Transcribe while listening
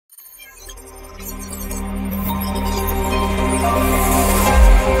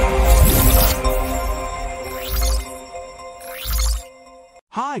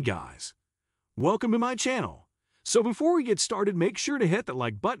guys, welcome to my channel. So before we get started, make sure to hit the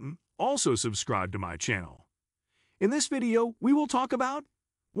like button, also subscribe to my channel. In this video, we will talk about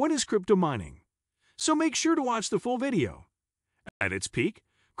what is crypto mining. So make sure to watch the full video. At its peak,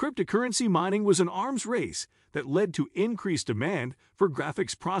 cryptocurrency mining was an arms race that led to increased demand for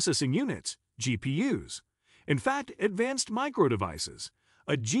graphics processing units, GPUs. In fact, Advanced Micro Devices,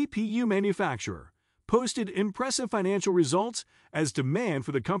 a GPU manufacturer, posted impressive financial results as demand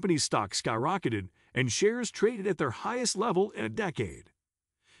for the company's stock skyrocketed and shares traded at their highest level in a decade.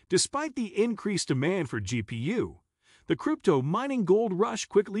 Despite the increased demand for GPU, the crypto mining gold rush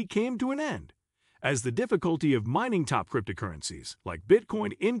quickly came to an end, as the difficulty of mining top cryptocurrencies like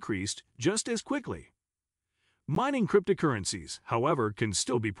Bitcoin increased just as quickly. Mining cryptocurrencies, however, can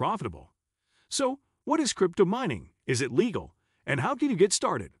still be profitable. So, what is crypto mining? Is it legal? And how can you get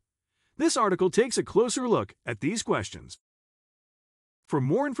started? This article takes a closer look at these questions. For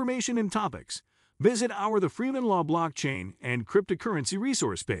more information and topics, visit our The Freeman Law blockchain and cryptocurrency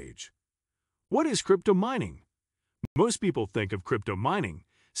resource page. What is crypto mining? Most people think of crypto mining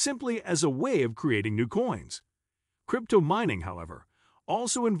simply as a way of creating new coins. Crypto mining, however,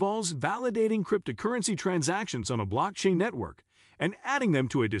 also involves validating cryptocurrency transactions on a blockchain network and adding them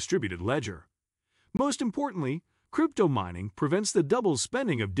to a distributed ledger. Most importantly, crypto mining prevents the double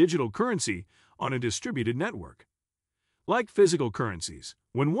spending of digital currency on a distributed network. Like physical currencies,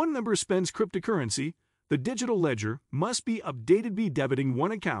 when one member spends cryptocurrency, the digital ledger must be debiting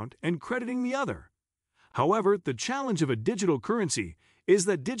one account and crediting the other. However, the challenge of a digital currency is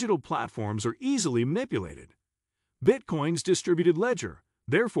that digital platforms are easily manipulated. Bitcoin's distributed ledger,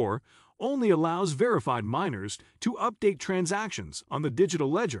 therefore, only allows verified miners to update transactions on the digital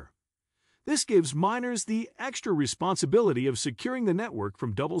ledger. This gives miners the extra responsibility of securing the network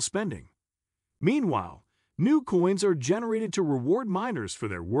from double spending. Meanwhile, new coins are generated to reward miners for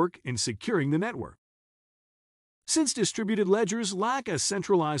their work in securing the network. Since distributed ledgers lack a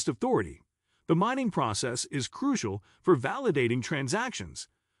centralized authority, the mining process is crucial for validating transactions.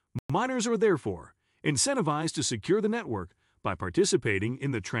 Miners are therefore incentivized to secure the network by participating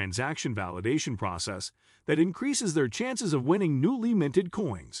in the transaction validation process that increases their chances of winning newly minted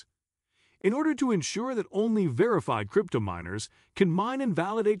coins. In order to ensure that only verified crypto miners can mine and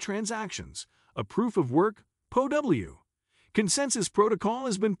validate transactions, a proof of work (POW) consensus protocol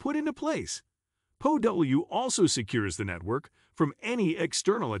has been put into place. POW also secures the network from any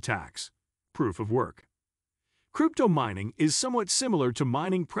external attacks. Proof of work. Crypto mining is somewhat similar to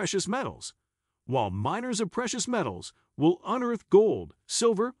mining precious metals. While miners of precious metals will unearth gold,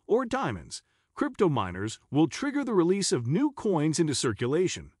 silver, or diamonds, crypto miners will trigger the release of new coins into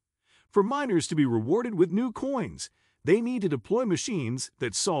circulation. For miners to be rewarded with new coins, they need to deploy machines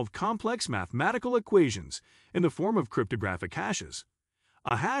that solve complex mathematical equations in the form of cryptographic hashes.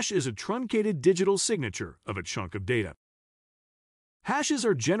 A hash is a truncated digital signature of a chunk of data. Hashes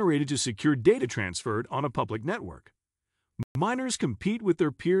are generated to secure data transferred on a public network. Miners compete with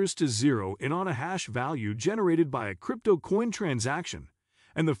their peers to zero in on a hash value generated by a crypto coin transaction,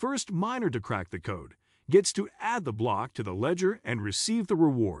 and the first miner to crack the code gets to add the block to the ledger and receive the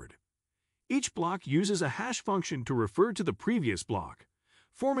reward. Each block uses a hash function to refer to the previous block,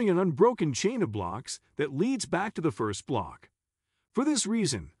 forming an unbroken chain of blocks that leads back to the first block. For this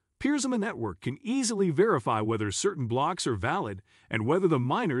reason, peers on the network can easily verify whether certain blocks are valid and whether the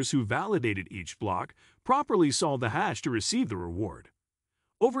miners who validated each block properly solved the hash to receive the reward.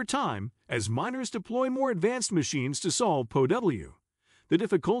 Over time, as miners deploy more advanced machines to solve POW, the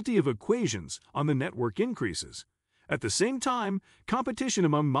difficulty of equations on the network increases. At the same time, competition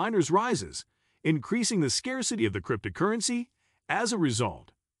among miners rises, increasing the scarcity of the cryptocurrency as a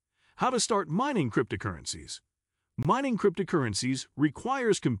result. How to start mining cryptocurrencies? Mining cryptocurrencies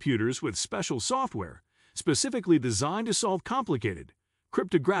requires computers with special software, specifically designed to solve complicated,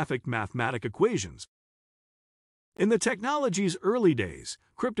 cryptographic mathematical equations. In the technology's early days,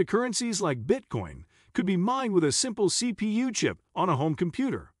 cryptocurrencies like Bitcoin could be mined with a simple CPU chip on a home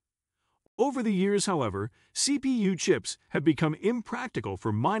computer. Over the years, however, CPU chips have become impractical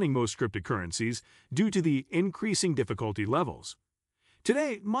for mining most cryptocurrencies due to the increasing difficulty levels.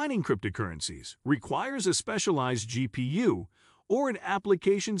 Today, mining cryptocurrencies requires a specialized GPU or an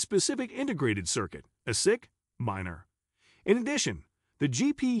application-specific integrated circuit, ASIC, miner. In addition, the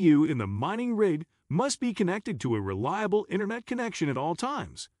GPU in the mining rig must be connected to a reliable internet connection at all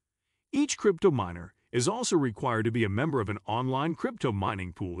times. Each crypto miner is also required to be a member of an online crypto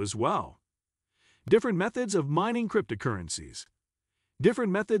mining pool as well. Different methods of mining cryptocurrencies.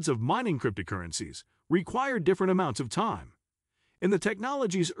 Different methods of mining cryptocurrencies require different amounts of time. In the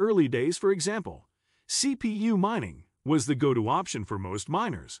technology's early days, for example, CPU mining was the go-to option for most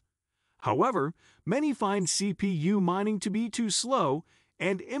miners. However, many find CPU mining to be too slow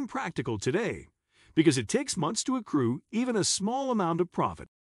and impractical today because it takes months to accrue even a small amount of profit.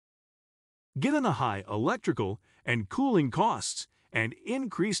 Given the high electrical and cooling costs and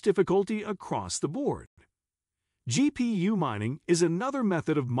increased difficulty across the board, GPU mining is another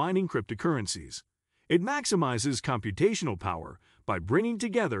method of mining cryptocurrencies. It maximizes computational power by bringing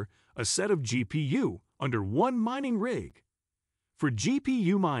together a set of GPU under one mining rig. For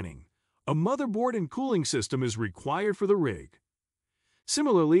GPU mining, a motherboard and cooling system is required for the rig.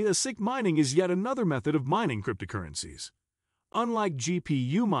 Similarly, ASIC mining is yet another method of mining cryptocurrencies. Unlike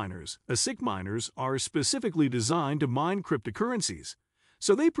GPU miners, ASIC miners are specifically designed to mine cryptocurrencies,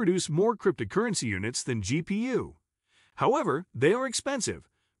 so they produce more cryptocurrency units than GPU. However, they are expensive,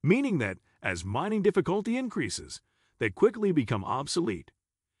 meaning that as mining difficulty increases, they quickly become obsolete.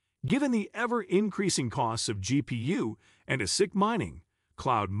 Given the ever-increasing costs of GPU and ASIC mining,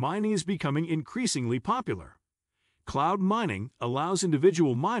 cloud mining is becoming increasingly popular. Cloud mining allows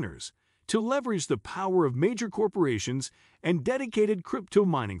individual miners to leverage the power of major corporations and dedicated crypto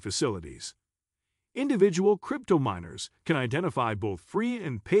mining facilities. Individual crypto miners can identify both free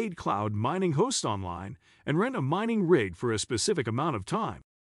and paid cloud mining hosts online and rent a mining rig for a specific amount of time.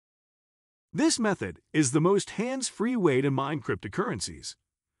 This method is the most hands-free way to mine cryptocurrencies.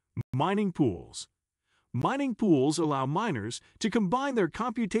 Mining pools. Mining pools allow miners to combine their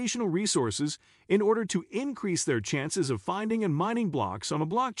computational resources in order to increase their chances of finding and mining blocks on a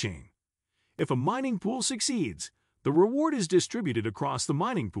blockchain. If a mining pool succeeds, the reward is distributed across the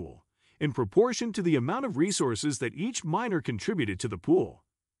mining pool in proportion to the amount of resources that each miner contributed to the pool.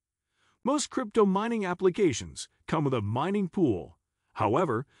 Most crypto mining applications come with a mining pool.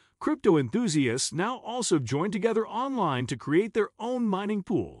 However, crypto enthusiasts now also join together online to create their own mining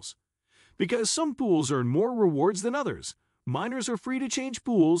pools. Because some pools earn more rewards than others, miners are free to change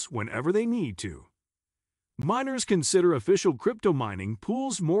pools whenever they need to. Miners consider official crypto mining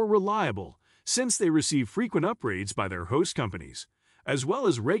pools more reliable since they receive frequent upgrades by their host companies, as well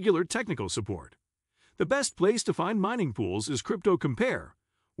as regular technical support. The best place to find mining pools is Crypto.Compare,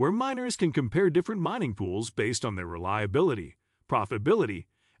 where miners can compare different mining pools based on their reliability, profitability,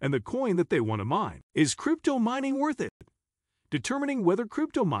 and the coin that they want to mine. Is crypto mining worth it? Determining whether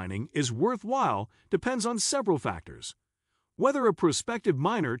crypto mining is worthwhile depends on several factors. Whether a prospective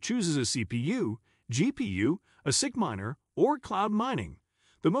miner chooses a CPU, GPU, ASIC miner, or cloud mining,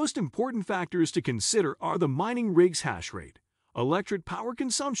 the most important factors to consider are the mining rig's hash rate, electric power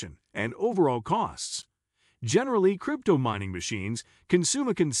consumption, and overall costs. Generally, crypto mining machines consume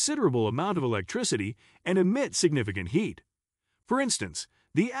a considerable amount of electricity and emit significant heat. For instance,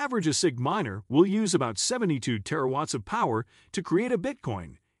 the average ASIC miner will use about 72 terawatts of power to create a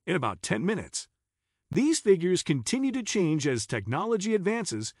Bitcoin in about 10 minutes. These figures continue to change as technology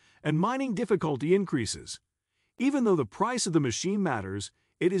advances and mining difficulty increases. Even though the price of the machine matters,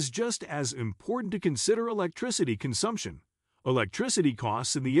 it is just as important to consider electricity consumption, electricity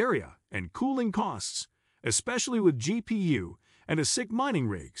costs in the area, and cooling costs, especially with GPU and ASIC mining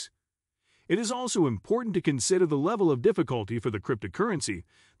rigs. It is also important to consider the level of difficulty for the cryptocurrency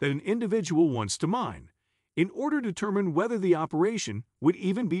that an individual wants to mine, in order to determine whether the operation would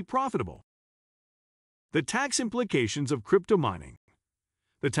even be profitable. The tax implications of crypto mining.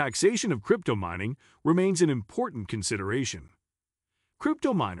 The taxation of crypto mining remains an important consideration.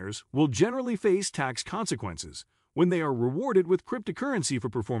 Crypto miners will generally face tax consequences when they are rewarded with cryptocurrency for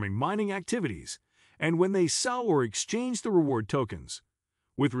performing mining activities and when they sell or exchange the reward tokens.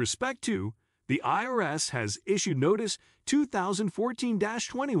 With respect to, the IRS has issued Notice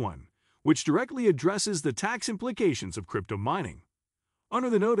 2014-21, which directly addresses the tax implications of crypto mining.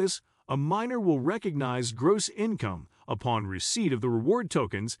 Under the notice, a miner will recognize gross income upon receipt of the reward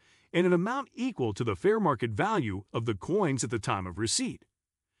tokens in an amount equal to the fair market value of the coins at the time of receipt.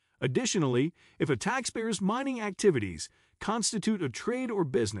 Additionally, if a taxpayer's mining activities constitute a trade or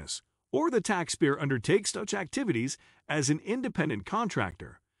business, or the taxpayer undertakes such activities as an independent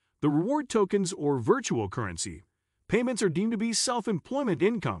contractor, the reward tokens or virtual currency payments are deemed to be self-employment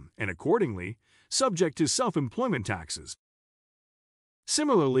income and accordingly subject to self-employment taxes.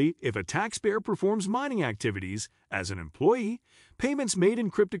 Similarly, if a taxpayer performs mining activities as an employee, payments made in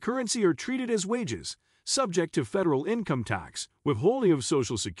cryptocurrency are treated as wages, subject to federal income tax, withholding of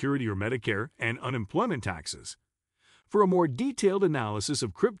Social Security or Medicare, and unemployment taxes. For a more detailed analysis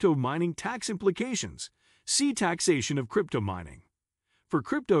of crypto mining tax implications, see Taxation of crypto mining. For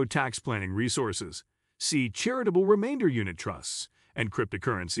crypto tax planning resources, see Charitable Remainder Unit Trusts and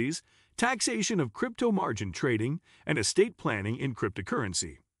Cryptocurrencies, Taxation of crypto margin trading, and estate planning in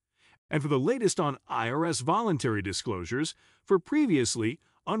cryptocurrency. And for the latest on IRS voluntary disclosures for previously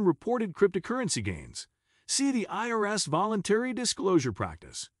unreported cryptocurrency gains, see the IRS voluntary disclosure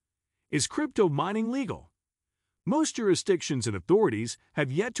practice. Is crypto mining legal? Most jurisdictions and authorities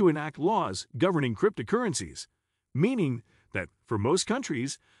have yet to enact laws governing cryptocurrencies, meaning that for most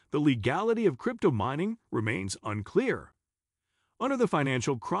countries, the legality of crypto mining remains unclear. Under the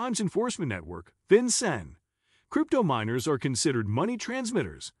Financial Crimes Enforcement Network, FinCEN, crypto miners are considered money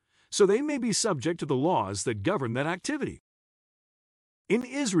transmitters, so they may be subject to the laws that govern that activity. In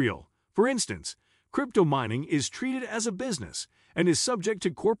Israel, for instance, crypto mining is treated as a business and is subject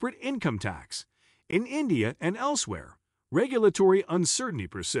to corporate income tax. In India and elsewhere, regulatory uncertainty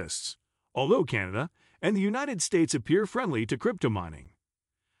persists, although Canada and the United States appear friendly to crypto mining.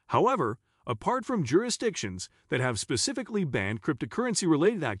 However, apart from jurisdictions that have specifically banned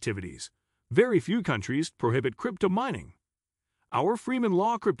cryptocurrency-related activities, very few countries prohibit crypto mining. Our Freeman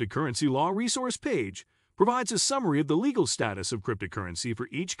Law Cryptocurrency Law Resource page provides a summary of the legal status of cryptocurrency for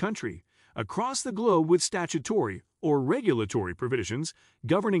each country across the globe with statutory or regulatory provisions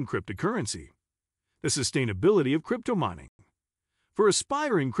governing cryptocurrency. The sustainability of crypto mining. For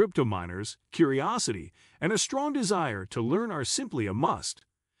aspiring crypto miners, curiosity and a strong desire to learn are simply a must.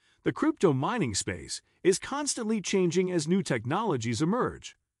 The crypto mining space is constantly changing as new technologies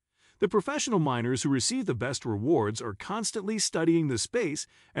emerge. The professional miners who receive the best rewards are constantly studying the space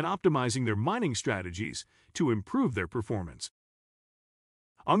and optimizing their mining strategies to improve their performance.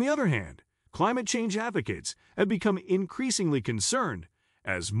 On the other hand, climate change advocates have become increasingly concerned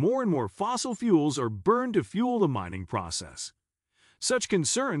as more and more fossil fuels are burned to fuel the mining process. Such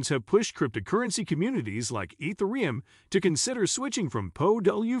concerns have pushed cryptocurrency communities like Ethereum to consider switching from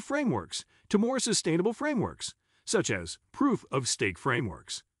POW frameworks to more sustainable frameworks, such as proof-of-stake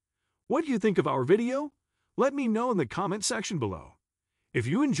frameworks. What do you think of our video? Let me know in the comment section below. If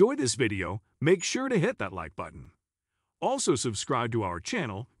you enjoyed this video, make sure to hit that like button. Also subscribe to our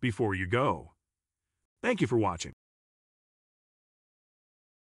channel before you go. Thank you for watching.